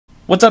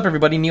What's up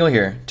everybody, Neil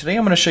here. Today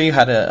I'm going to show you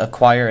how to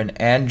acquire an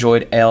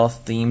Android L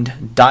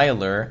themed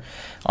dialer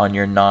on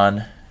your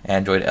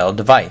non-Android L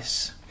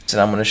device.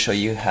 So I'm going to show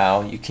you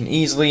how you can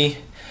easily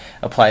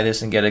apply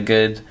this and get a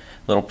good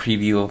little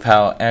preview of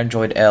how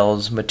Android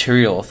L's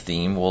material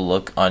theme will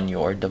look on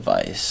your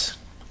device.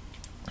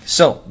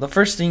 So the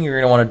first thing you're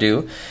going to want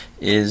to do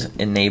is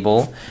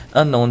enable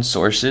unknown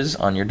sources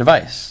on your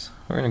device.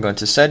 We're going to go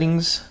into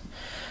settings,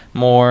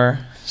 more,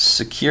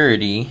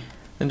 security,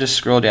 and just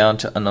scroll down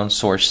to unknown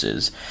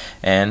sources,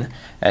 and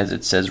as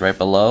it says right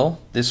below,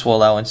 this will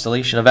allow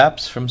installation of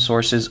apps from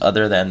sources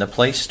other than the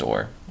Play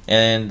Store.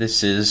 And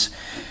this is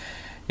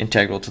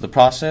integral to the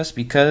process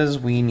because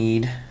we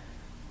need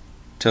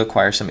to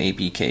acquire some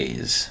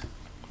APKs.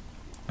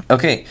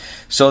 Okay,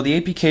 so the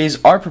APKs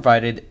are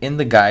provided in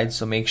the guide,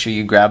 so make sure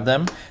you grab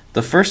them.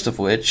 The first of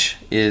which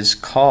is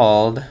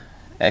called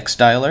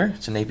XDialer.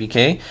 It's an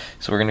APK,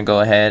 so we're going to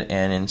go ahead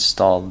and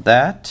install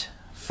that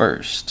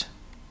first.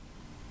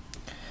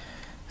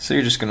 So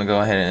you're just going to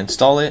go ahead and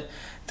install it.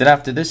 Then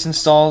after this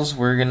installs,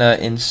 we're going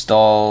to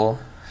install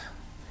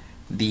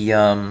the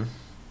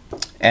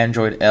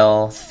Android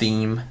L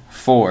theme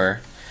for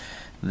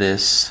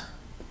this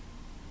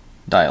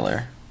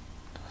dialer.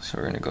 So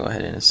we're going to go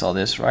ahead and install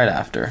this right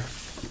after.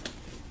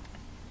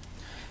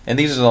 And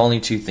these are the only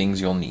two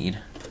things you'll need.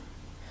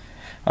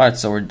 Alright,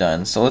 so we're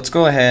done. So let's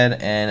go ahead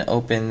and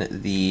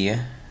open the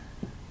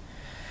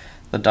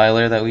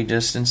dialer that we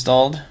just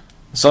installed.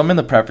 So I'm in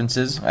the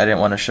preferences. I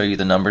didn't want to show you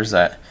the numbers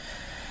that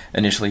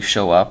initially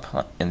show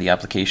up in the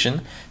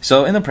application.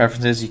 So in the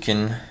preferences, you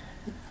can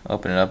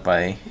open it up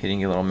by hitting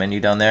your little menu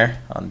down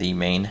there on the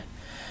main,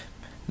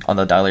 on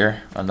the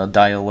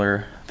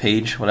dialer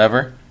page,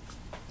 whatever.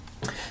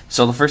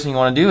 So the first thing you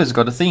want to do is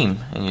go to theme,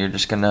 and you're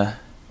just gonna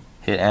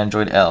hit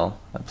Android L,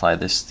 apply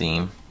this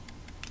theme.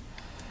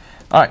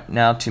 Alright,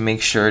 now to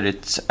make sure that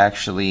it's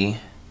actually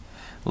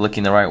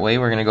looking the right way,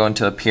 we're gonna go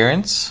into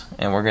appearance,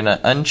 and we're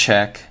gonna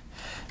uncheck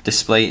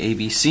display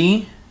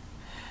ABC,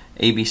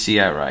 ABC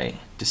at right.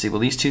 Disable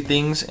these two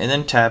things and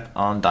then tap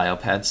on dial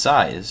pad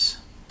size.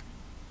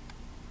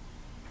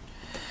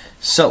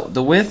 So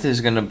the width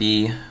is going to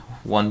be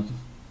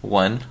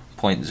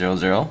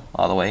 1.00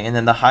 all the way, and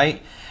then the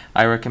height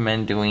I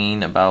recommend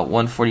doing about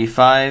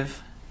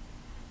 145,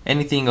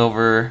 anything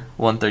over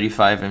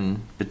 135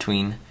 and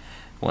between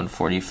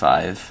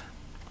 145,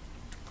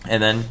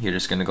 and then you're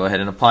just going to go ahead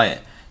and apply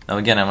it. Now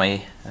again, I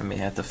may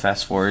have to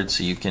fast forward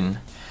so you can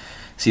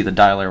see the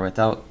dialer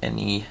without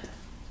any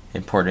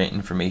important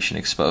information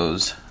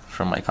exposed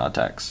from my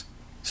contacts.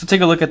 So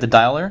take a look at the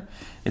dialer.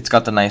 It's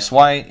got the nice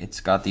white,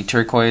 it's got the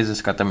turquoise,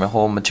 it's got the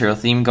whole material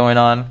theme going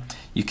on.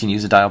 You can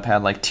use a dial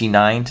pad like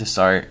T9 to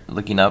start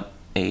looking up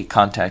a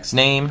contact's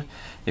name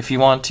if you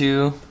want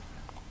to.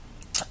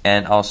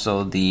 And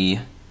also the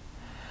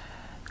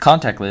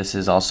contact list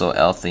is also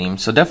L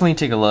themed. So definitely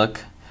take a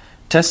look,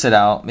 test it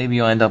out, maybe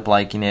you'll end up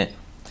liking it.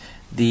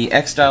 The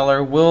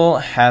XDialer will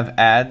have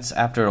ads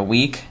after a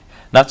week.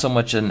 Not so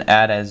much an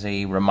ad as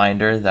a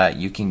reminder that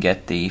you can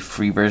get the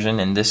free version.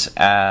 And this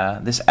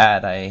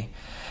ad, I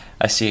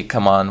see it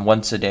come on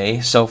once a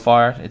day so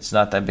far. It's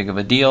not that big of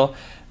a deal.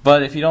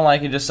 But if you don't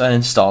like it, just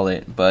uninstall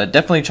it. But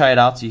definitely try it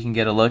out so you can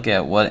get a look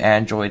at what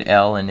Android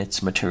L and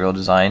its material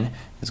design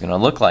is going to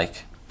look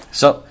like.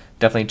 So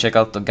definitely check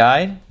out the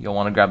guide. You'll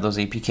want to grab those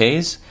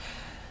APKs.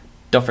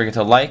 Don't forget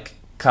to like,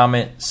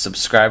 comment,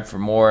 subscribe for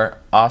more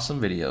awesome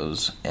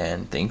videos.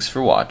 And thanks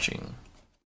for watching.